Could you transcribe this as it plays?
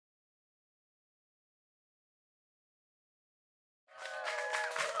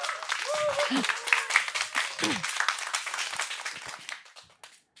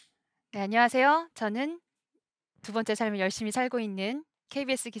네, 안녕하세요. 저는 두 번째 삶을 열심히 살고 있는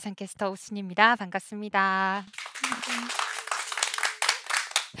KBS 기상캐스터 오순입니다. 반갑습니다.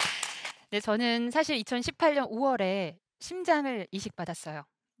 네, 저는 사실 2018년 5월에 심장을 이식받았어요.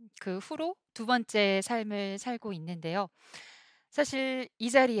 그 후로 두 번째 삶을 살고 있는데요. 사실 이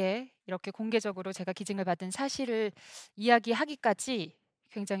자리에 이렇게 공개적으로 제가 기증을 받은 사실을 이야기하기까지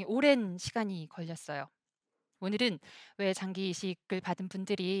굉장히 오랜 시간이 걸렸어요. 오늘은 왜 장기 이식을 받은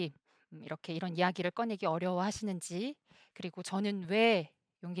분들이 이렇게 이런 이야기를 꺼내기 어려워하시는지, 그리고 저는 왜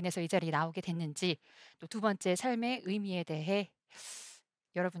용기 내서 이 자리에 나오게 됐는지, 또 두 번째 삶의 의미에 대해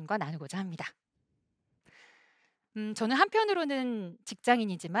여러분과 나누고자 합니다. 저는 한편으로는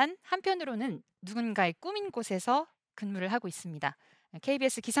직장인이지만 한편으로는 누군가의 꿈인 곳에서 근무를 하고 있습니다.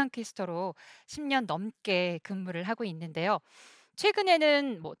 KBS 기상캐스터로 10년 넘게 근무를 하고 있는데요.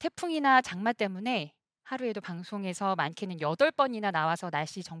 최근에는 태풍이나 장마 때문에 하루에도 방송에서 많게는 8번이나 나와서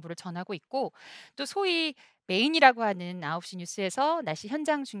날씨 정보를 전하고 있고, 또 소위 메인이라고 하는 9시 뉴스에서 날씨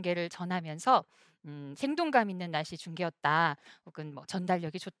현장 중계를 전하면서 생동감 있는 날씨 중계였다, 혹은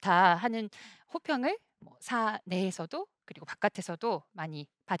전달력이 좋다 하는 호평을 사내에서도 그리고 바깥에서도 많이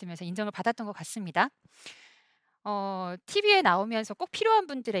받으면서 인정을 받았던 것 같습니다. TV에 나오면서 꼭 필요한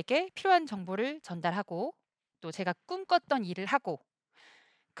분들에게 필요한 정보를 전달하고, 또 제가 꿈꿨던 일을 하고,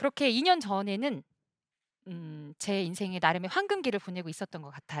 그렇게 2년 전에는 제 인생의 나름의 황금기를 보내고 있었던 것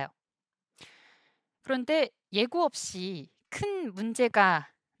같아요. 그런데 예고 없이 큰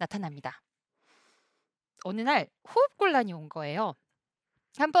문제가 나타납니다. 어느 날 호흡곤란이 온 거예요.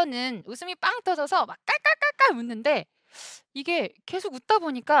 한 번은 웃음이 빵 터져서 막 깔깔깔깔 웃는데, 이게 계속 웃다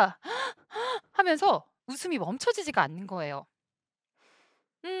보니까 하면서 웃음이 멈춰지지가 않는 거예요.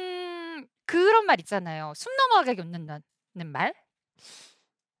 그런 말 있잖아요. 숨 넘어가게 웃는다는 말.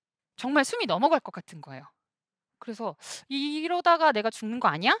 정말 숨이 넘어갈 것 같은 거예요. 그래서 '이러다가 내가 죽는 거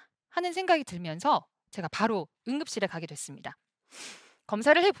아니야?' 하는 생각이 들면서 제가 바로 응급실에 가게 됐습니다.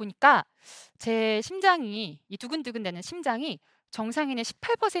 검사를 해 보니까 제 심장이, 이 두근두근대는 심장이 정상인의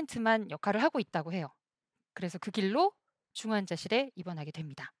 18%만 역할을 하고 있다고 해요. 그래서 그 길로 중환자실에 입원하게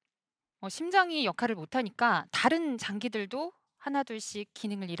됩니다. 심장이 역할을 못하니까 다른 장기들도 하나둘씩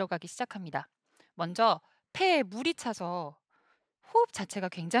기능을 잃어가기 시작합니다. 먼저 폐에 물이 차서 호흡 자체가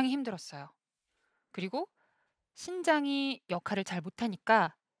굉장히 힘들었어요. 그리고 신장이 역할을 잘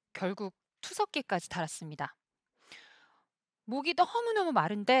못하니까 결국 투석기까지 달았습니다. 목이 너무너무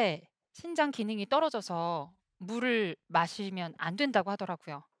마른데 신장 기능이 떨어져서 물을 마시면 안 된다고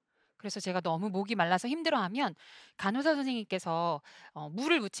하더라고요. 그래서 제가 너무 목이 말라서 힘들어하면 간호사 선생님께서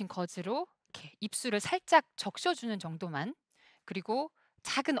물을 묻힌 거즈로 이렇게 입술을 살짝 적셔주는 정도만, 그리고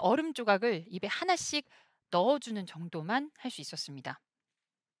작은 얼음 조각을 입에 하나씩 넣어주는 정도만 할 수 있었습니다.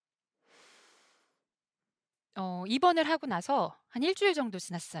 입원을 하고 나서 한 일주일 정도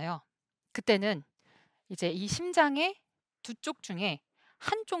지났어요. 그때는 이제 이 심장의 두 쪽 중에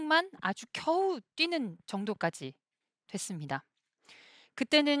한쪽만 아주 겨우 뛰는 정도까지 됐습니다.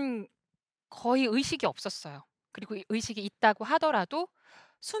 그때는 거의 의식이 없었어요. 그리고 의식이 있다고 하더라도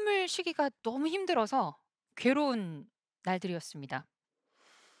숨을 쉬기가 너무 힘들어서 괴로운 날들이었습니다.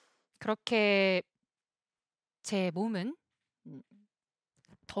 그렇게 제 몸은 음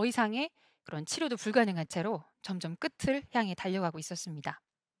더 이상의 그런 치료도 불가능한 채로 점점 끝을 향해 달려가고 있었습니다.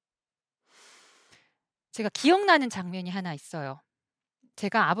 제가 기억나는 장면이 하나 있어요.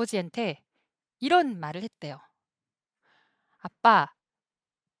 제가 아버지한테 이런 말을 했대요. "아빠,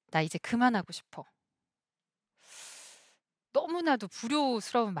 나 이제 그만하고 싶어." 너무나도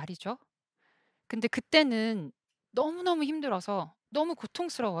불효스러운 말이죠. 근데 그때는 너무너무 힘들어서, 너무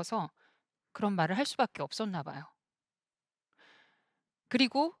고통스러워서 그런 말을 할 수밖에 없었나 봐요.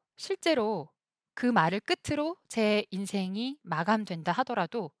 그리고 실제로 그 말을 끝으로 제 인생이 마감된다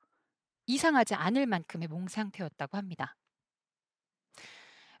하더라도 이상하지 않을 만큼의 몸 상태였다고 합니다.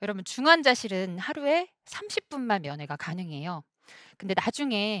 여러분, 중환자실은 하루에 30분만 면회가 가능해요. 근데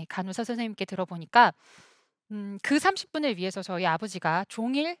나중에 간호사 선생님께 들어보니까 그 30분을 위해서 저희 아버지가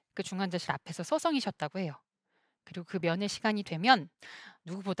종일 그 중환자실 앞에서 서성이셨다고 해요. 그리고 그 면회 시간이 되면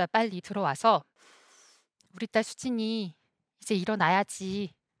누구보다 빨리 들어와서 "우리 딸 수진이 이제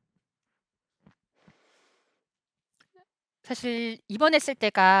일어나야지." 사실 입원했을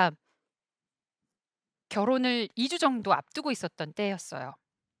때가 결혼을 2주 정도 앞두고 있었던 때였어요.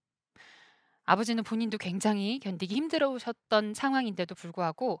 아버지는 본인도 굉장히 견디기 힘들으셨던 상황인데도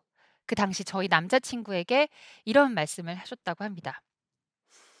불구하고 그 당시 저희 남자친구에게 이런 말씀을 하셨다고 합니다.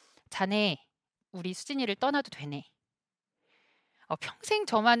 "자네, 우리 수진이를 떠나도 되네." 평생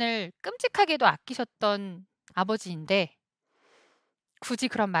저만을 끔찍하게도 아끼셨던 아버지인데 굳이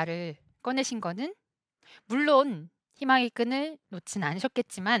그런 말을 꺼내신 거는 물론 희망의 끈을 놓진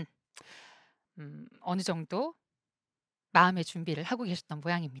않으셨겠지만 어느 정도 마음의 준비를 하고 계셨던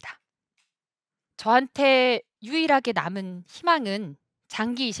모양입니다. 저한테 유일하게 남은 희망은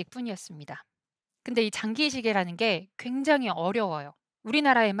장기 이식뿐이었습니다. 근데 이 장기 이식이라는 게 굉장히 어려워요.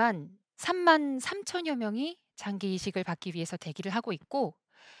 우리나라에만 3만 3천여 명이 장기 이식을 받기 위해서 대기를 하고 있고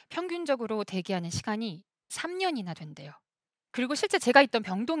평균적으로 대기하는 시간이 3년이나 된대요. 그리고 실제 제가 있던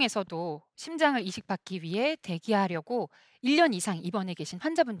병동에서도 심장을 이식받기 위해 대기하려고 1년 이상 입원해 계신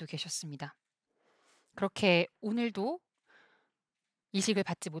환자분도 계셨습니다. 그렇게 오늘도 이식을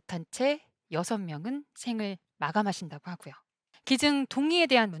받지 못한 채 6명은 생을 마감하신다고 하고요. 기증 동의에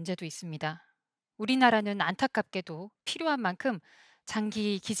대한 문제도 있습니다. 우리나라는 안타깝게도 필요한 만큼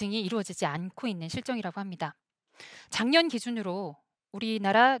장기 기증이 이루어지지 않고 있는 실정이라고 합니다. 작년 기준으로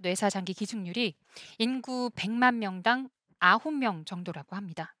우리나라 뇌사 장기 기증률이 인구 100만 명당 9명 정도라고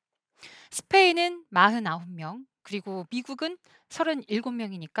합니다. 스페인은 49명, 그리고 미국은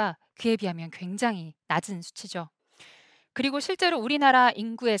 37명이니까 그에 비하면 굉장히 낮은 수치죠. 그리고 실제로 우리나라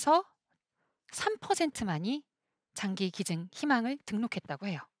인구에서 3%만이 장기 기증 희망을 등록했다고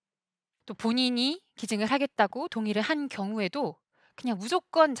해요. 또 본인이 기증을 하겠다고 동의를 한 경우에도 그냥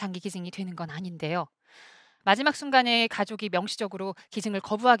무조건 장기 기증이 되는 건 아닌데요. 마지막 순간에 가족이 명시적으로 기증을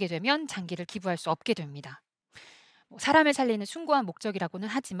거부하게 되면 장기를 기부할 수 없게 됩니다. 사람을 살리는 숭고한 목적이라고는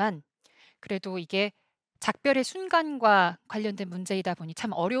하지만 그래도 이게 작별의 순간과 관련된 문제이다 보니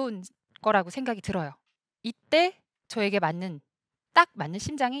참 어려운 거라고 생각이 들어요. 이때 저에게 딱 맞는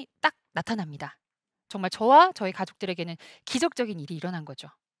심장이 딱 나타납니다. 정말 저와 저희 가족들에게는 기적적인 일이 일어난 거죠.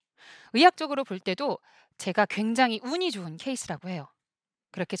 의학적으로 볼 때도 제가 굉장히 운이 좋은 케이스라고 해요.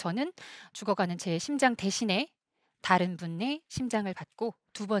 그렇게 저는 죽어가는 제 심장 대신에 다른 분의 심장을 받고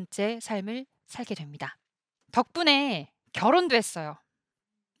두 번째 삶을 살게 됩니다. 덕분에 결혼도 했어요.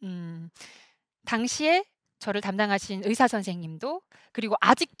 당시에 저를 담당하신 의사 선생님도, 그리고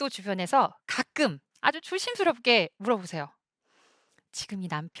아직도 주변에서 가끔 아주 조심스럽게 물어보세요. 지금 이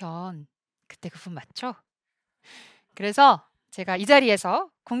남편 그때 그분 맞죠? 그래서 제가 이 자리에서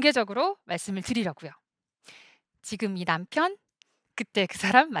공개적으로 말씀을 드리려고요. 지금 이 남편 그때 그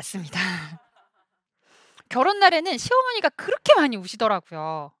사람 맞습니다. 결혼 날에는 시어머니가 그렇게 많이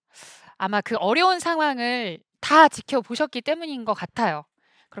우시더라고요. 아마 그 어려운 상황을 다 지켜보셨기 때문인 것 같아요.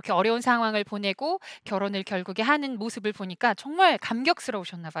 그렇게 어려운 상황을 보내고 결혼을 결국에 하는 모습을 보니까 정말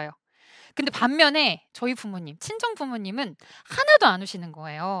감격스러우셨나 봐요. 근데 반면에 저희 부모님, 친정 부모님은 하나도 안 우시는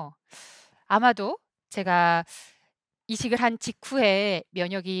거예요. 아마도 제가 이식을 한 직후에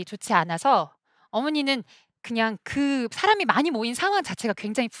면역이 좋지 않아서 어머니는 그냥 그 사람이 많이 모인 상황 자체가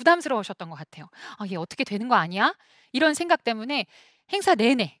굉장히 부담스러우셨던 것 같아요. 얘 어떻게 되는 거 아니야? 이런 생각 때문에 행사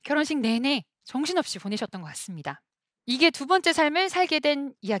내내, 결혼식 내내 정신없이 보내셨던 것 같습니다. 이게 두 번째 삶을 살게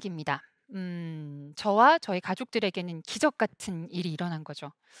된 이야기입니다. 저와 저희 가족들에게는 기적 같은 일이 일어난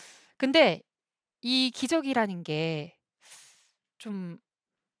거죠. 근데 이 기적이라는 게 좀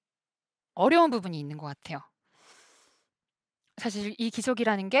어려운 부분이 있는 것 같아요. 사실 이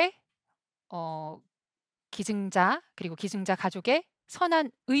기적이라는 게 기증자 그리고 기증자 가족의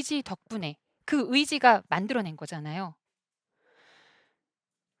선한 의지 덕분에 그 의지가 만들어낸 거잖아요.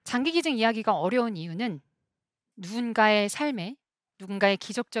 장기 기증 이야기가 어려운 이유는 누군가의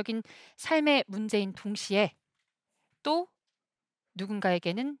기적적인 삶의 문제인 동시에 또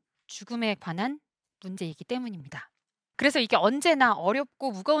누군가에게는 죽음에 관한 문제이기 때문입니다. 그래서 이게 언제나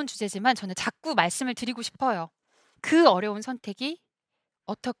어렵고 무거운 주제지만 저는 자꾸 말씀을 드리고 싶어요. 그 어려운 선택이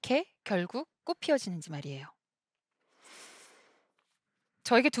어떻게 결국 꽃피워지는지 말이에요.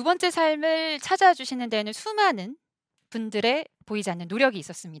 저에게 두 번째 삶을 찾아와 주시는 데에는 수많은 분들의 보이지 않는 노력이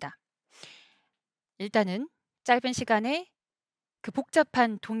있었습니다. 일단은 짧은 시간에 그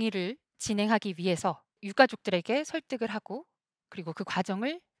복잡한 동의를 진행하기 위해서 유가족들에게 설득을 하고, 그리고 그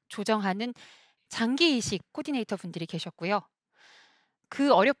과정을 조정하는 장기 이식 코디네이터 분들이 계셨고요.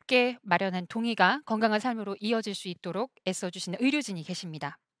 그 어렵게 마련한 동의가 건강한 삶으로 이어질 수 있도록 애써주시는 의료진이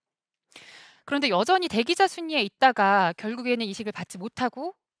계십니다. 그런데 여전히 대기자 순위에 있다가 결국에는 이식을 받지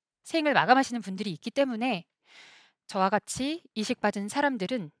못하고 생을 마감하시는 분들이 있기 때문에 저와 같이 이식받은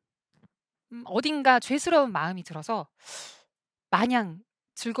사람들은 어딘가 죄스러운 마음이 들어서 마냥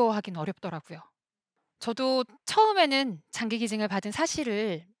즐거워하긴 어렵더라고요. 저도 처음에는 장기 기증을 받은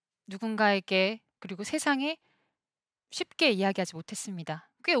사실을 누군가에게, 그리고 세상에 쉽게 이야기하지 못했습니다.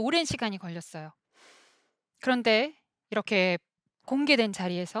 꽤 오랜 시간이 걸렸어요. 그런데 이렇게 공개된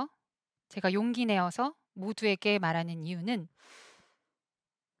자리에서 제가 용기 내어서 모두에게 말하는 이유는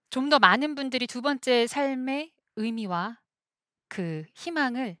좀 더 많은 분들이 두 번째 삶의 의미와 그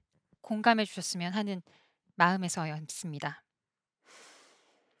희망을 공감해 주셨으면 하는 마음에서였습니다.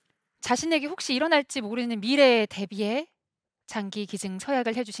 자신에게 혹시 일어날지 모르는 미래에 대비해 장기 기증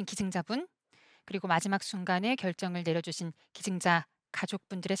서약을 해주신 기증자분, 그리고 마지막 순간에 결정을 내려주신 기증자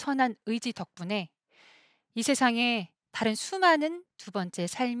가족분들의 선한 의지 덕분에 이 세상에 다른 수많은 두 번째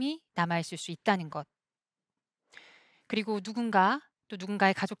삶이 남아있을 수 있다는 것. 그리고 또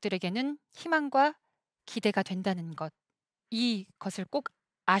누군가의 가족들에게는 희망과 기대가 된다는 것. 이것을 꼭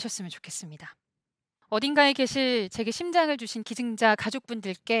아셨으면 좋겠습니다. 어딘가에 계실 제게 심장을 주신 기증자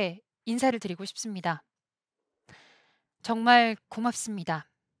가족분들께 인사를 드리고 싶습니다. 정말 고맙습니다.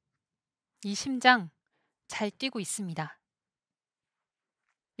 이 심장 잘 뛰고 있습니다.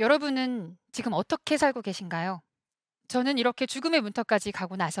 여러분은 지금 어떻게 살고 계신가요? 저는 이렇게 죽음의 문턱까지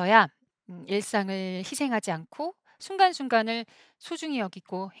가고 나서야 일상을 희생하지 않고 순간순간을 소중히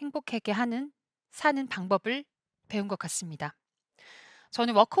여기고 행복하게 사는 방법을 배운 것 같습니다.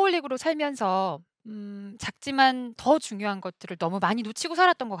 저는 워커홀릭으로 살면서 작지만 더 중요한 것들을 너무 많이 놓치고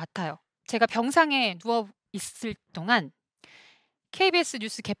살았던 것 같아요. 제가 병상에 누워 있을 동안 KBS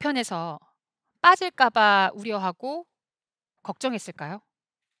뉴스 개편에서 빠질까봐 우려하고 걱정했을까요?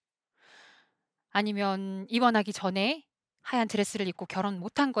 아니면 입원하기 전에 하얀 드레스를 입고 결혼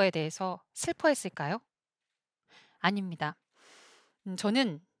못한 거에 대해서 슬퍼했을까요? 아닙니다.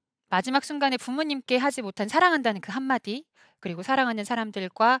 저는 마지막 순간에 부모님께 하지 못한 사랑한다는 그 한마디, 그리고 사랑하는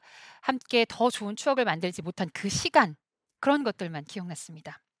사람들과 함께 더 좋은 추억을 만들지 못한 그 시간, 그런 것들만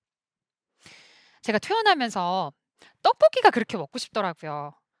기억났습니다. 제가 퇴원하면서 떡볶이가 그렇게 먹고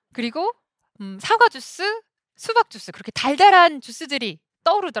싶더라고요. 그리고 사과 주스, 수박 주스, 그렇게 달달한 주스들이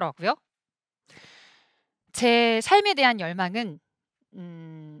떠오르더라고요. 제 삶에 대한 열망은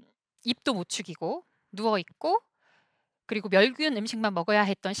입도 못 축이고 누워있고, 그리고 멸균 음식만 먹어야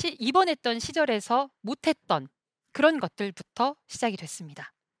했던 입원했던 시절에서 못했던 그런 것들부터 시작이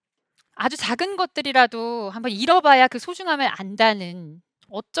됐습니다. 아주 작은 것들이라도 한번 잃어봐야 그 소중함을 안다는,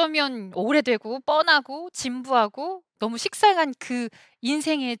 어쩌면 오래되고 뻔하고 진부하고 너무 식상한 그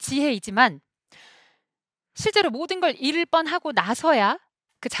인생의 지혜이지만, 실제로 모든 걸 잃을 뻔하고 나서야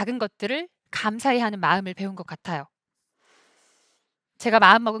그 작은 것들을 감사해하는 마음을 배운 것 같아요. 제가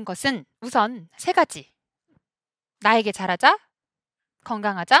마음먹은 것은 우선 3가지. 나에게 잘하자,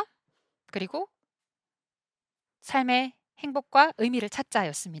 건강하자, 그리고 삶의 행복과 의미를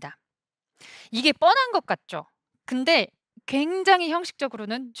찾자였습니다. 이게 뻔한 것 같죠? 근데 굉장히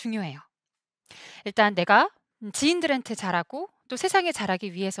형식적으로는 중요해요. 일단 내가 지인들한테 잘하고 또 세상에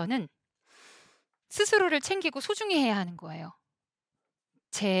잘하기 위해서는 스스로를 챙기고 소중히 해야 하는 거예요.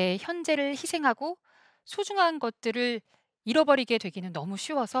 제 현재를 희생하고 소중한 것들을 잃어버리게 되기는 너무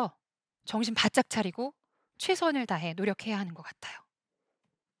쉬워서 정신 바짝 차리고 최선을 다해 노력해야 하는 것 같아요.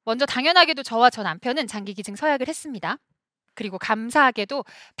 먼저 당연하게도 저와 저 남편은 장기기증 서약을 했습니다. 그리고 감사하게도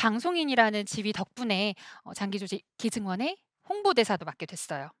방송인이라는 지위 덕분에 장기조직기증원의 홍보대사도 맡게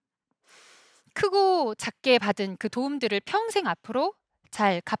됐어요. 크고 작게 받은 그 도움들을 평생 앞으로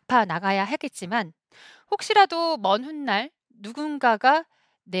잘 갚아 나가야 하겠지만, 혹시라도 먼 훗날 누군가가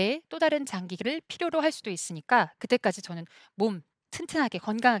내 또 다른 장기를 필요로 할 수도 있으니까 그때까지 저는 몸 튼튼하게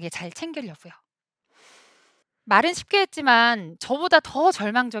건강하게 잘 챙기려고요. 말은 쉽게 했지만 저보다 더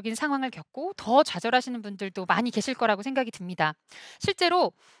절망적인 상황을 겪고 더 좌절하시는 분들도 많이 계실 거라고 생각이 듭니다.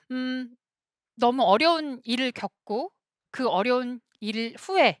 실제로 너무 어려운 일을 겪고 그 어려운 일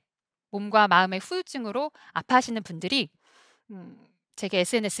후에 몸과 마음의 후유증으로 아파하시는 분들이 제게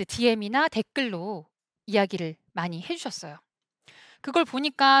SNS DM이나 댓글로 이야기를 많이 해주셨어요. 그걸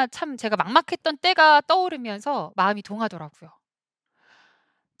보니까 참 제가 막막했던 때가 떠오르면서 마음이 동하더라고요.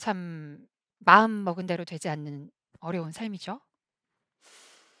 참 마음 먹은 대로 되지 않는 어려운 삶이죠.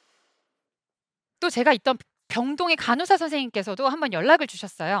 또 제가 있던 병동의 간호사 선생님께서도 한번 연락을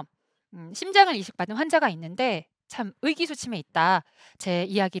주셨어요. 심장을 이식받은 환자가 있는데 참 의기소침해 있다. 제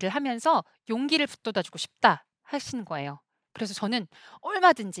이야기를 하면서 용기를 북돋아주고 싶다 하시는 거예요. 그래서 저는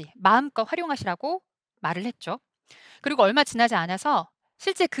얼마든지 마음껏 활용하시라고 말을 했죠. 그리고 얼마 지나지 않아서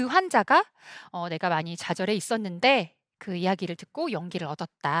실제 그 환자가 내가 많이 좌절해 있었는데 그 이야기를 듣고 용기를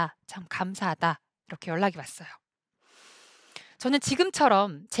얻었다. 참 감사하다. 이렇게 연락이 왔어요. 저는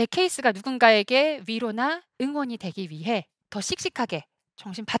지금처럼 제 케이스가 누군가에게 위로나 응원이 되기 위해 더 씩씩하게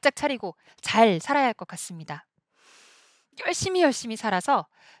정신 바짝 차리고 잘 살아야 할 것 같습니다. 열심히 살아서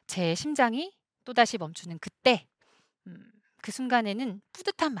제 심장이 또다시 멈추는 그때, 그 순간에는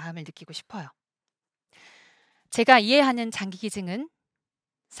뿌듯한 마음을 느끼고 싶어요. 제가 이해하는 장기기증은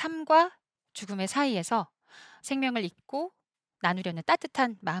삶과 죽음의 사이에서 생명을 잇고 나누려는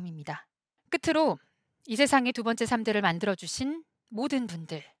따뜻한 마음입니다. 끝으로 이 세상의 두 번째 삶들을 만들어주신 모든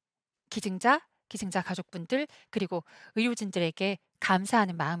분들, 기증자 가족분들, 그리고 의료진들에게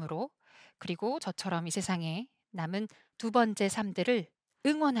감사하는 마음으로, 그리고 저처럼 이 세상에 남은 두 번째 삶들을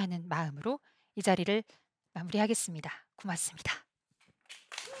응원하는 마음으로 이 자리를 마무리하겠습니다. 고맙습니다.